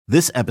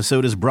This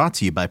episode is brought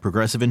to you by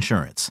Progressive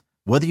Insurance.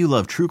 Whether you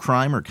love true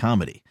crime or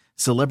comedy,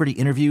 celebrity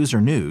interviews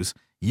or news,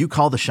 you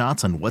call the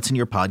shots on what's in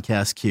your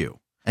podcast queue.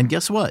 And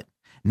guess what?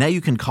 Now you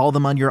can call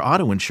them on your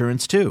auto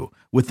insurance too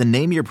with the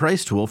Name Your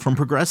Price tool from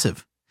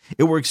Progressive.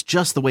 It works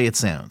just the way it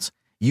sounds.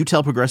 You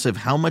tell Progressive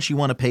how much you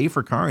want to pay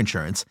for car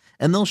insurance,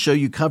 and they'll show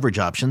you coverage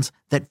options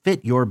that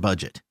fit your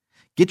budget.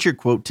 Get your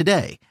quote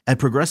today at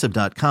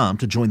Progressive.com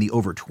to join the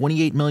over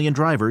 28 million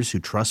drivers who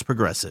trust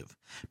Progressive.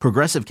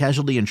 Progressive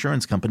Casualty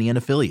Insurance Company and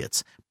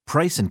Affiliates.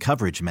 Price and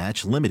coverage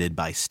match limited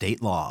by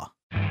state law.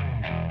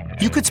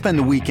 You could spend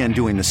the weekend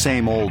doing the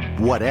same old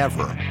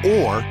whatever,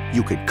 or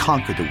you could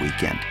conquer the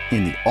weekend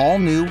in the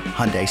all-new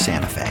Hyundai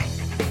Santa Fe.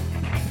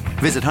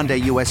 Visit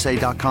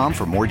HyundaiUSA.com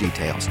for more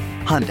details.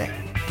 Hyundai,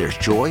 there's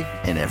joy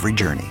in every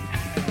journey.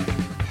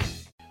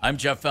 I'm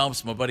Jeff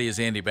Phelps. My buddy is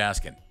Andy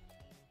Baskin.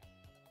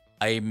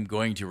 I'm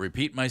going to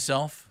repeat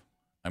myself.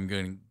 I'm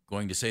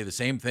going to say the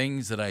same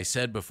things that I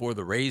said before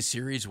the Rays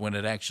series when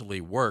it actually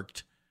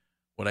worked.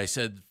 What I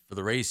said for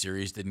the Rays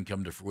series didn't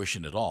come to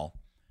fruition at all.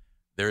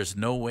 There is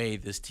no way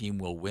this team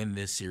will win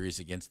this series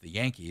against the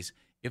Yankees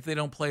if they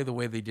don't play the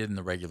way they did in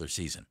the regular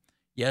season.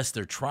 Yes,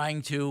 they're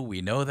trying to.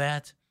 We know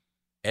that.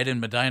 Ed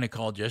and Medina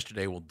called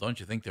yesterday. Well,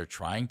 don't you think they're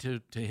trying to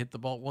hit the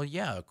ball? Well,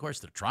 yeah, of course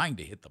they're trying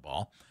to hit the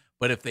ball.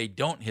 But if they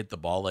don't hit the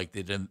ball like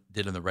they did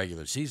in the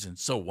regular season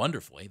so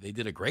wonderfully, they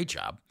did a great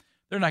job,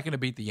 they're not going to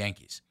beat the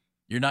Yankees.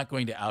 You're not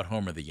going to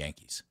out-homer the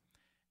Yankees.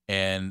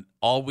 And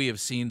all we have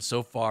seen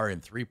so far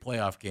in 3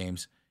 playoff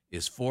games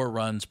is 4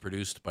 runs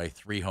produced by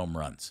 3 home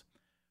runs.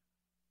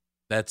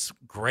 That's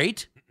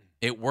great.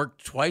 It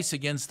worked twice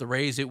against the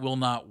Rays. It will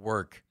not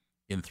work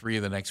in 3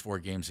 of the next 4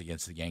 games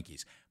against the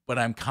Yankees. But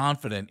I'm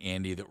confident,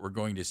 Andy, that we're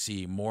going to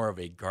see more of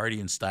a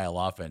Guardian-style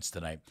offense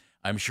tonight.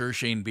 I'm sure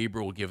Shane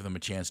Bieber will give them a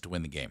chance to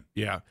win the game.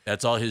 Yeah.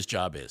 That's all his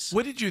job is.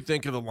 What did you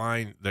think of the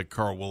line that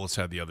Carl Willis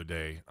had the other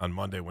day on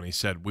Monday when he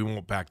said, we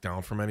won't back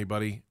down from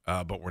anybody,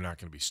 but we're not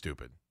going to be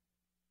stupid?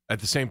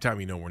 At the same time,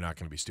 we're not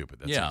going to be stupid.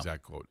 That's the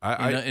exact quote.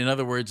 In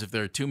other words, if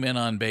there are 2 men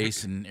on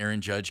base and Aaron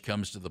Judge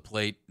comes to the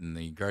plate and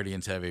the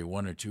Guardians have a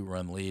 1 or 2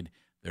 run lead,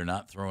 they're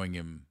not throwing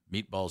him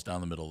meatballs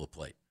down the middle of the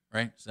plate,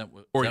 right? Is that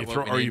what, or is that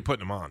what are you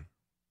putting him on?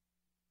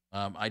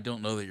 I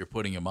don't know that you're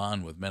putting him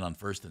on with men on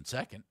first and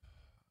second.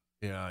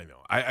 Yeah, I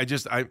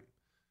know.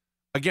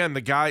 Again, the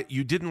guy,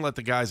 you didn't let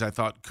the guys I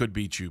thought could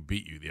beat you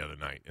the other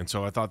night. And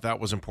so I thought that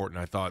was important.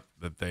 I thought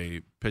that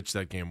they pitched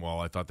that game well.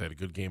 I thought they had a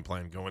good game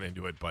plan going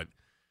into it, but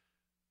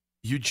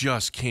you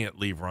just can't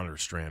leave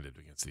runners stranded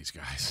against these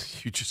guys.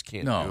 You just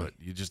can't do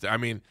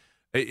it.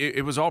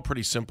 It was all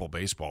pretty simple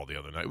baseball the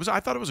other night.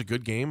 I thought it was a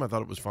good game. I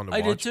thought it was fun to watch.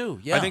 I did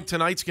too, yeah. I think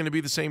tonight's going to be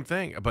the same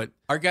thing. But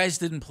our guys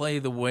didn't play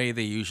the way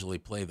they usually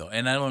play, though.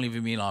 And I don't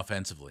even mean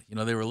offensively.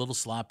 They were a little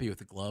sloppy with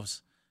the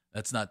gloves.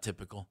 That's not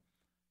typical.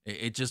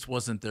 It just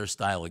wasn't their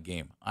style of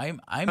game. I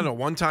don't know.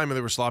 One time they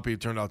were sloppy.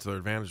 It turned out to their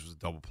advantage was a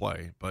double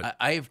play. But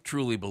I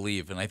truly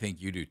believe, and I think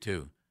you do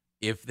too,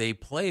 if they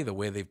play the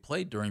way they've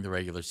played during the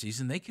regular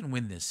season, they can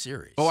win this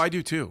series. Oh, I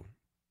do too.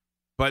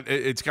 But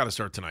it's got to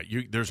start tonight.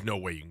 There's no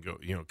way you can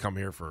go. Come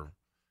here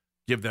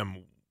give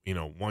them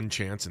 1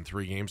 chance in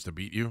 3 games to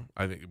beat you.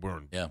 I think we're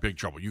in big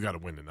trouble. You got to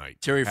win tonight.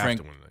 Terry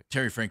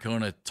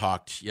Francona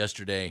talked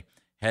yesterday.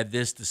 Had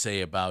this to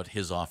say about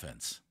his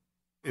offense.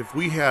 If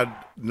we had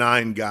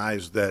 9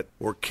 guys that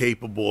were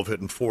capable of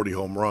hitting 40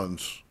 home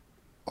runs,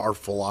 our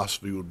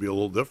philosophy would be a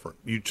little different.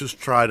 You just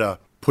try to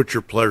put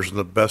your players in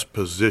the best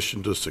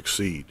position to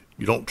succeed.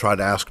 You don't try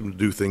to ask them to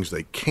do things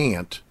they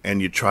can't,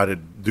 and you try to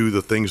do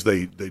the things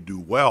they do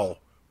well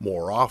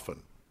more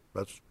often.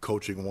 That's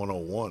coaching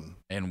 101.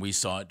 And we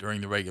saw it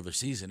during the regular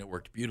season. It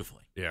worked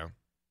beautifully. Yeah.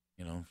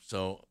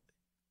 So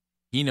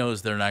he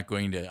knows they're not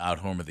going to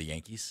out-homer the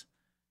Yankees.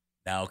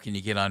 Now, can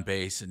you get on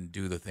base and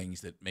do the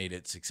things that made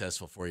it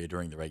successful for you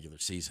during the regular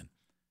season?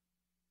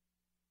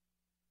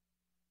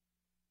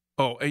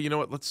 Oh, hey, you know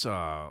what? Let's hang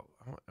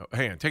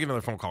on. Take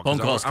another phone call. Phone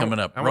call's coming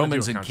up.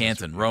 Roman's in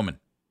Canton. Roman.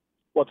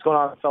 What's going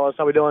on, fellas?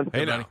 How we doing?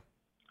 Hey, now.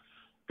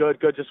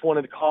 Good. Just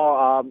wanted to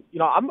call.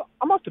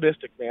 I'm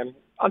optimistic, man.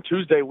 On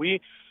Tuesday,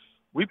 we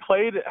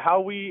played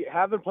how we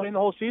have been playing the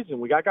whole season.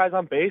 We got guys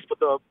on base, but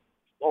the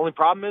only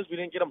problem is we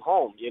didn't get them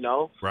home.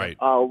 Right.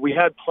 We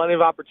had plenty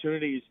of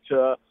opportunities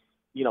to,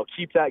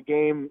 keep that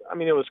game. I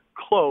mean, it was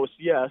close,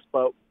 yes,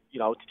 but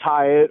to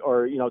tie it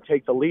or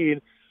take the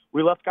lead,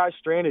 we left guys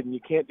stranded, and you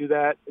can't do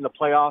that in the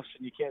playoffs,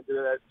 and you can't do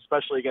that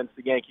especially against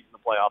the Yankees in the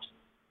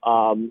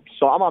playoffs.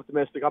 So I'm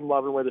optimistic. I'm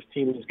loving where this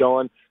team is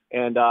going,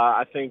 and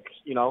I think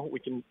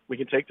we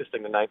can take this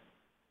thing tonight.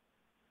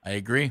 I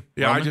agree.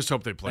 Yeah, Roman? I just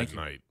hope they play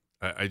tonight.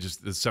 I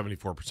just the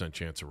 74%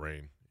 chance of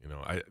rain.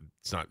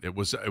 It's not. It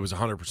was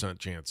 100%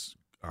 chance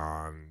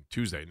on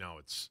Tuesday. No,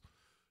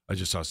 I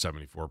just saw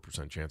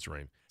 74% chance of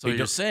rain. So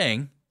you're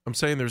saying? I'm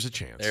saying there's a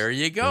chance. There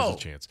you go. There's a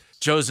chance.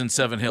 Joe's in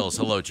Seven Hills.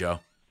 Hello,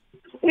 Joe.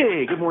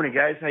 Hey, good morning,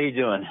 guys. How you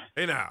doing?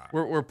 Hey, now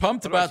we're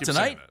pumped about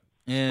tonight,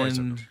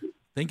 and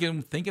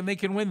thinking they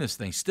can win this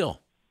thing still.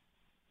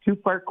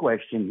 Two-part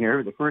question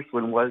here. The first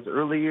one was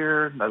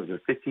earlier, that was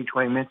 15,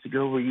 20 minutes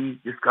ago, were you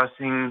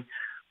discussing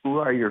who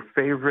are your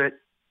favorite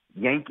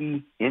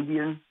Yankee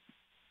Indian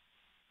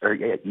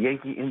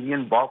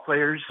ball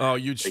players. Oh,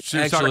 you're talking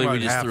Actually, about we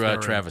just threw out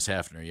Hafner. Travis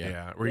Hafner. Yeah.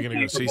 Yeah. Were you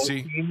going to go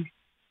CC?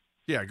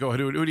 Yeah, go ahead.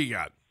 Who do you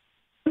got?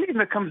 The name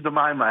that comes to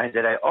my mind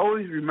that I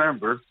always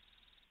remember,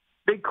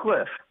 Big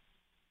Cliff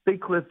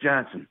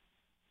Johnson.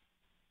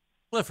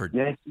 Clifford.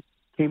 Yeah, he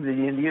came to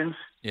the Indians.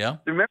 Yeah.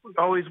 The memory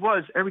always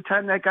was, every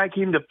time that guy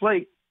came to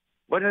plate,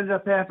 what ended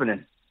up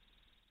happening?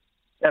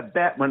 That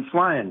bat went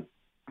flying.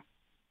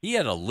 He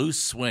had a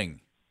loose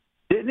swing.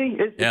 Didn't he?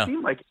 It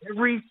seemed like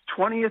every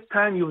 20th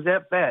time he was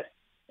at bat,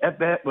 that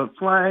bat went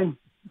flying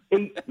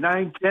 8,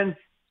 9, 10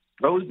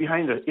 rows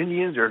behind the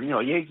Indians or,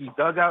 Yankees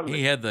dugout.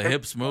 He had the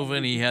hips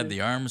moving. He had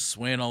the arms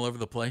swaying all over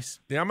the place.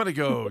 Yeah, I'm going to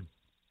go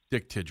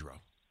Dick Tidrow.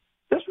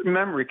 Just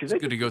remember it. It's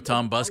good to go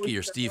Tom Buskey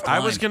or Steve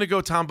Klein. I was going to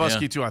go Tom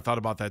Buskey, too. I thought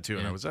about that, too.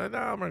 And I was like, no,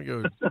 I'm going to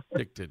go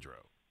Dick Tidrow.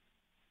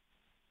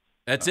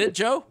 That's it,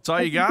 Joe? That's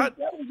all you got?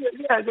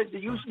 Yeah,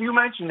 you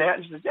mentioned that.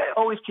 And that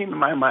always came to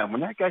my mind.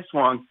 When that guy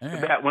swung, the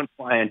bat went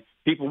flying,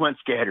 people went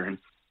scattering.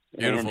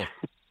 Beautiful.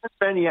 That's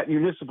been at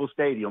Municipal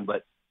Stadium,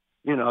 but,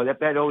 that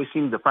bat always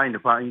seemed to find a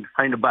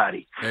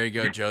body. There you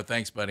go, Joe.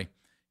 Thanks, buddy.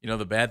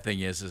 The bad thing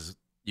is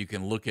you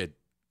can look at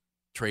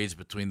trades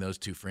between those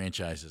two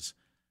franchises,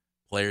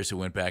 players who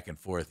went back and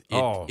forth.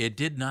 It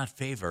did not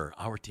favor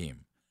our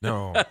team.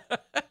 No.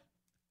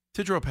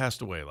 Tidrow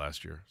passed away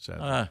last year,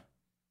 sadly.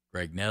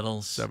 Greg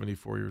Nettles,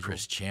 74 years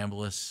Chris old.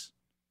 Chambliss.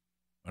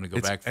 Want to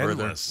go back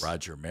further? Endless.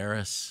 Roger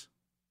Maris.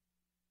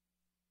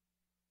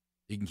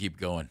 You can keep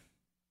going.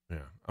 Yeah,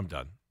 I'm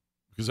done.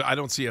 Because I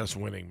don't see us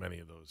winning many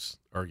of those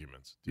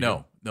arguments.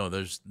 No,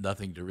 there's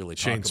nothing to really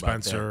talk about. Shane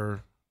Spencer.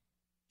 There.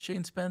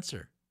 Shane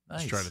Spencer. Nice.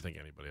 Just trying to think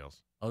of anybody else.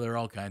 Oh, there are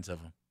all kinds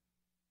of them.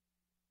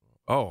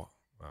 Oh,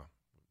 well,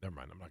 never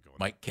mind. I'm not going.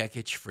 Mike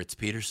Kekich, Fritz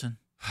Peterson.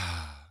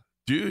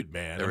 Dude,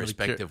 man. Their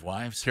respective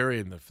wives.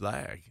 Carrying the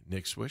flag,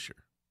 Nick Swisher.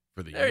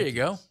 For the there Yankees. You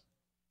go.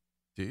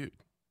 Dude.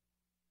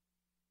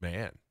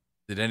 Man.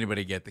 Did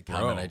anybody get the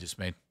comment I just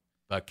made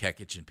about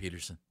Kekich and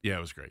Peterson? Yeah,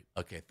 it was great.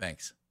 Okay,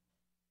 thanks.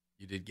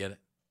 You did get it?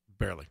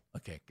 Barely.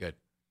 Okay, good.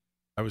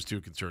 I was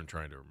too concerned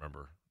trying to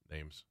remember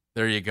names.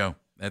 There you go.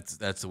 That's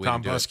the way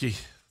Tom to do Buskey.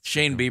 it.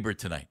 Shane Bieber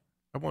tonight.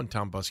 I won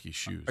Tom Buskey's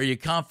shoes. Are you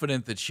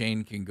confident that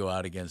Shane can go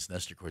out against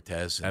Nestor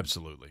Cortez?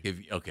 Absolutely.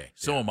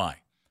 So am I.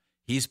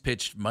 He's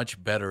pitched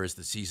much better as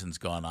the season's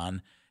gone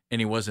on, and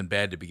he wasn't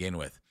bad to begin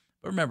with.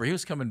 But remember, he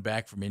was coming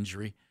back from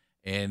injury,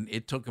 and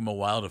it took him a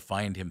while to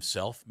find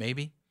himself,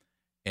 maybe,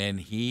 and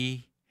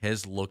he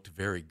has looked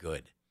very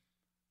good.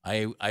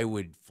 I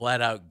would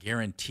flat out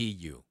guarantee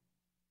you,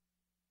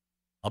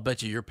 I'll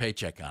bet you your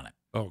paycheck on it.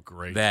 Oh,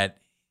 great. That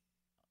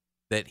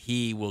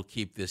he will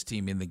keep this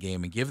team in the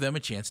game and give them a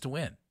chance to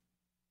win.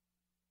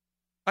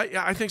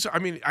 I think so. I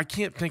mean, I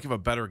can't think of a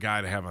better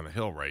guy to have on the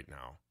hill right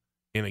now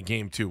in a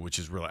game two, which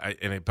is really,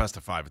 in a best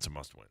of 5, it's a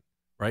must win,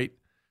 right?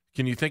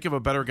 Can you think of a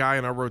better guy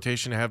in our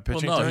rotation to have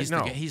pitching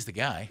tonight? He's the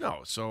guy.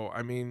 No, so,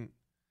 I mean,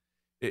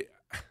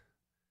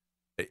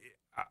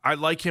 I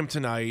like him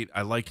tonight.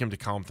 I like him to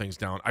calm things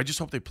down. I just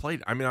hope they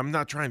played. I mean, I'm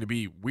not trying to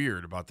be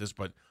weird about this,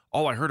 but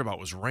all I heard about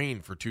was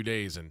rain for 2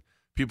 days and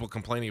people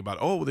complaining about,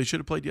 they should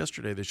have played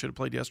yesterday.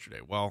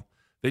 Well,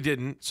 they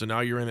didn't, so now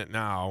you're in it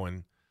now,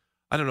 and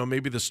I don't know,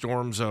 maybe the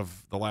storms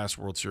of the last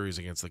World Series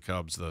against the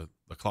Cubs, the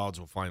clouds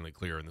will finally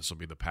clear, and this will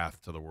be the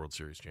path to the World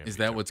Series championship. Is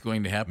that what's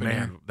going to happen here?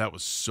 Man, that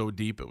was so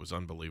deep, it was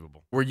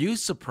unbelievable. Were you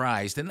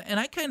surprised? And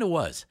I kind of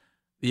was.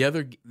 The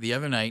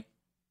other night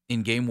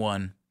in Game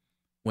 1,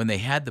 when they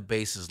had the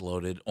bases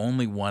loaded,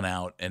 only one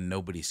out, and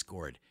nobody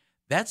scored.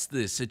 That's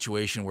the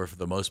situation where, for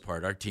the most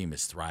part, our team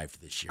has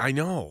thrived this year. I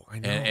know.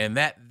 And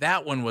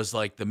that one was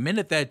like, the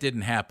minute that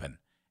didn't happen,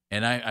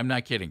 and I'm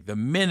not kidding, the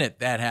minute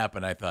that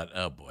happened, I thought,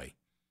 oh, boy,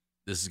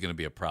 this is going to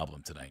be a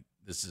problem tonight.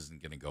 This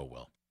isn't going to go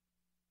well.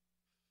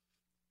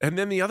 And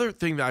then the other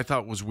thing that I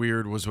thought was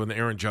weird was when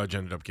Aaron Judge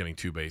ended up getting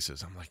 2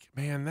 bases. I'm like,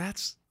 man,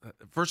 that's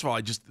first of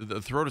all,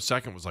 the throw to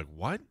second was like,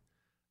 what?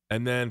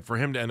 And then for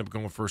him to end up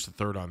going first to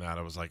third on that,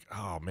 I was like,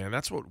 oh, man,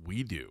 that's what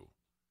we do.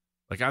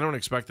 Like, I don't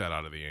expect that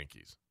out of the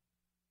Yankees.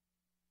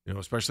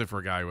 Especially for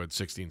a guy who had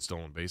 16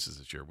 stolen bases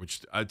this year,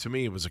 which to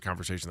me was a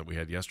conversation that we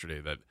had yesterday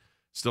that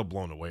still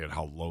blown away at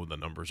how low the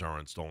numbers are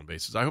on stolen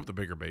bases. I hope the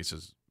bigger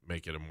bases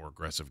make it a more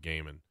aggressive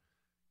game and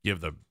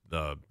give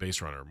the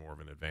base runner more of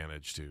an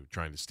advantage to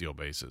trying to steal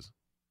bases.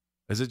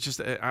 As it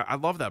just, I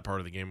love that part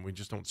of the game. We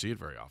just don't see it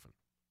very often.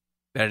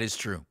 That is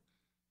true.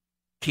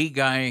 Key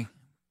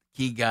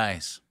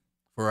guys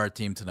for our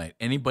team tonight.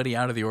 Anybody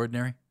out of the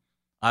ordinary?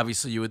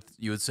 Obviously, you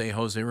would say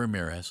Jose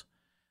Ramirez.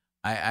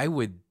 I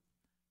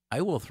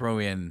will throw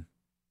in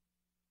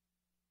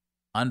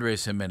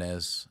Andres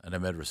Jimenez and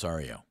Ahmed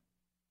Rosario.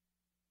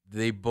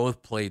 They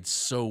both played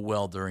so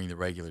well during the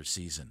regular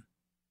season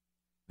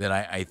that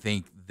I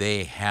think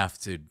they have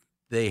to,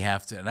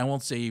 and I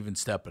won't say even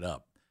step it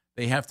up.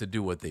 They have to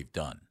do what they've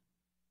done.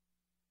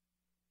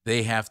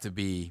 They have to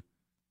be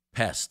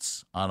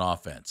pests on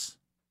offense.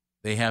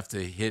 They have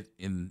to hit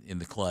in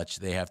the clutch.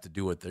 They have to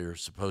do what they're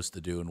supposed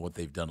to do and what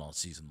they've done all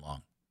season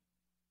long.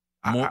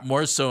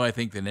 More so, I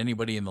think, than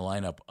anybody in the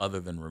lineup other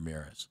than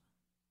Ramirez.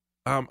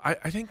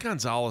 I think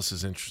Gonzalez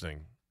is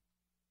interesting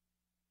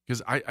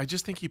because I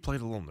just think he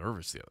played a little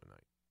nervous the other night.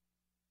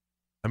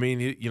 I mean,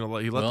 he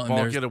let the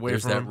ball get away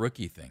from him. There's that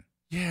rookie thing.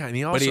 Yeah, and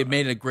he also. But he had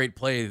made a great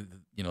play,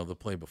 the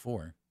play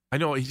before. I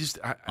know he just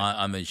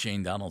on the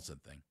Shane Donaldson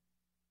thing,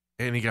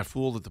 and he got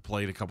fooled at the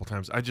plate a couple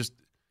times.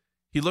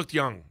 He looked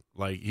young,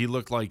 he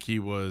looked like he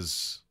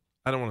was.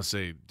 I don't want to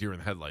say deer in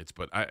the headlights,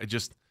 but I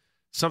just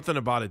something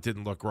about it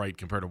didn't look right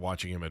compared to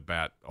watching him at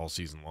bat all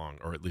season long,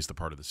 or at least the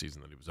part of the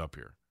season that he was up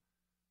here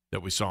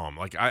that we saw him.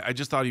 I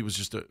just thought he was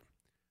just I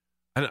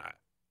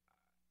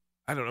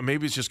don't know.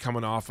 Maybe it's just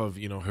coming off of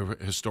her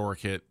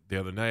historic hit the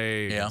other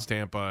day against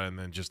Tampa, and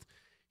then just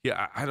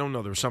I don't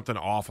know. There was something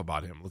off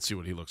about him. Let's see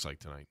what he looks like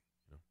tonight.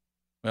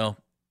 Well,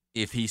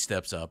 if he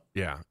steps up,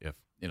 if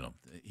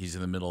he's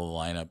in the middle of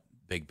the lineup,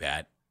 big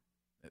bat,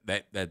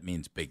 that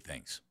means big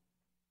things.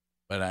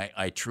 But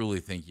I truly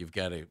think you've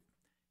got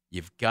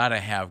to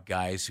have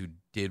guys who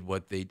did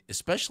what they,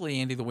 especially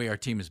Andy, the way our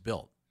team is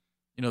built.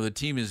 The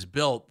team is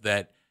built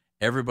that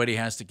everybody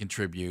has to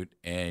contribute,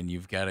 and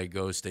you've got to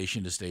go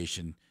station to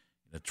station,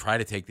 try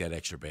to take that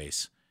extra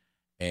base,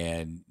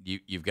 and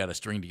you've got to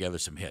string together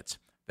some hits.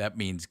 That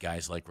means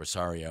guys like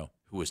Rosario,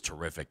 who was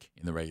terrific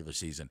in the regular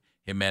season,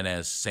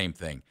 Jimenez, same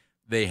thing.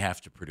 They have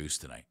to produce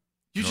tonight.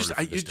 You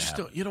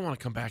don't want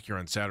to come back here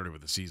on Saturday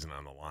with the season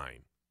on the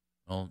line.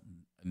 Well,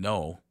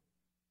 no.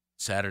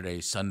 Saturday,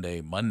 Sunday,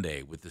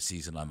 Monday with the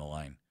season on the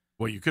line.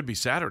 Well, you could be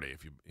Saturday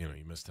if you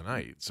miss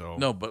tonight. So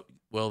no, but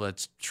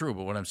that's true.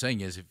 But what I'm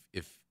saying is,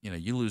 if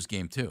you lose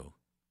game 2,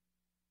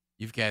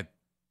 you've got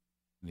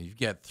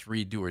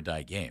 3 do or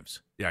die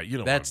games. Yeah, you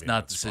don't. That's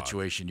not the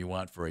situation you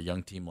want for a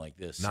young team like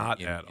this. Not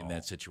at all. In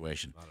that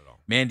situation. Not at all.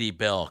 Mandy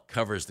Bell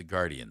covers the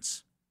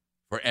Guardians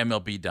for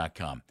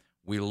MLB.com.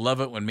 We love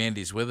it when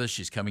Mandy's with us.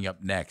 She's coming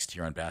up next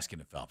here on Baskin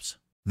and Phelps.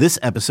 This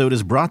episode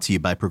is brought to you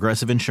by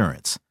Progressive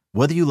Insurance.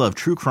 Whether you love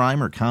true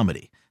crime or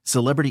comedy,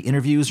 celebrity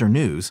interviews or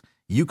news,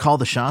 you call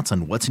the shots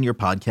on what's in your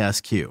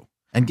podcast queue.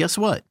 And guess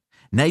what?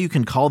 Now you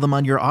can call them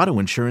on your auto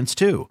insurance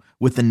too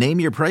with the Name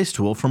Your Price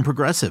tool from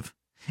Progressive.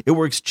 It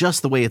works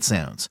just the way it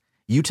sounds.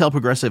 You tell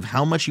Progressive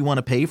how much you want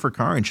to pay for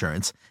car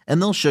insurance, and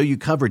they'll show you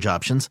coverage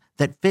options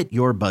that fit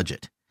your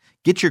budget.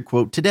 Get your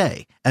quote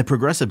today at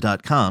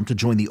Progressive.com to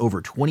join the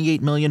over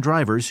 28 million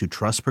drivers who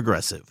trust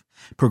Progressive.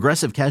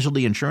 Progressive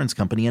Casualty Insurance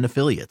Company and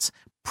Affiliates.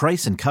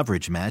 Price and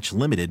coverage match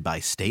limited by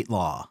state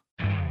law.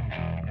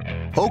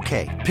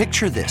 Okay,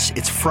 picture this.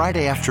 It's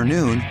Friday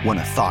afternoon when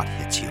a thought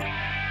hits you.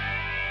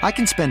 I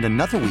can spend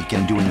another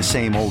weekend doing the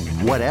same old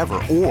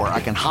whatever, or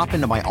I can hop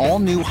into my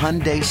all-new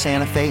Hyundai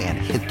Santa Fe and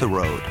hit the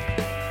road.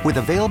 With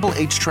available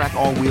H-Track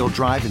all-wheel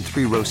drive and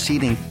 3-row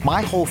seating,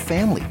 my whole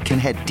family can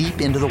head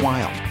deep into the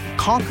wild.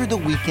 Conquer the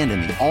weekend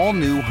in the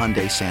all-new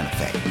Hyundai Santa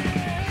Fe.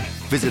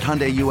 Visit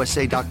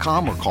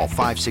HyundaiUSA.com or call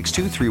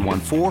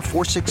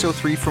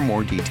 562-314-4603 for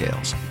more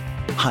details.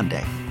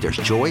 Hyundai, there's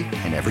joy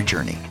in every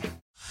journey.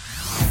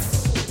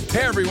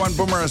 Hey everyone,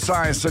 Boomer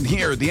Esiason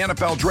here. The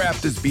NFL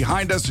Draft is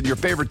behind us and your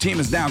favorite team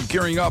is now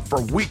gearing up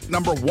for week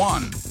number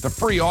 1. The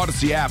free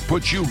Odyssey app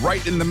puts you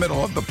right in the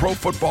middle of the pro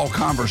football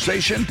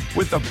conversation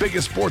with the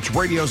biggest sports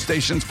radio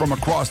stations from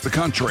across the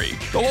country.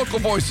 The local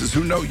voices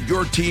who know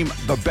your team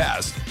the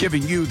best,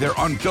 giving you their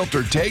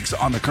unfiltered takes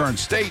on the current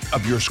state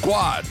of your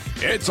squad.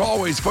 It's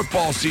always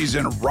football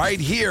season right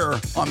here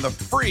on the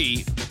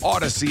free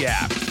Odyssey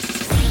app.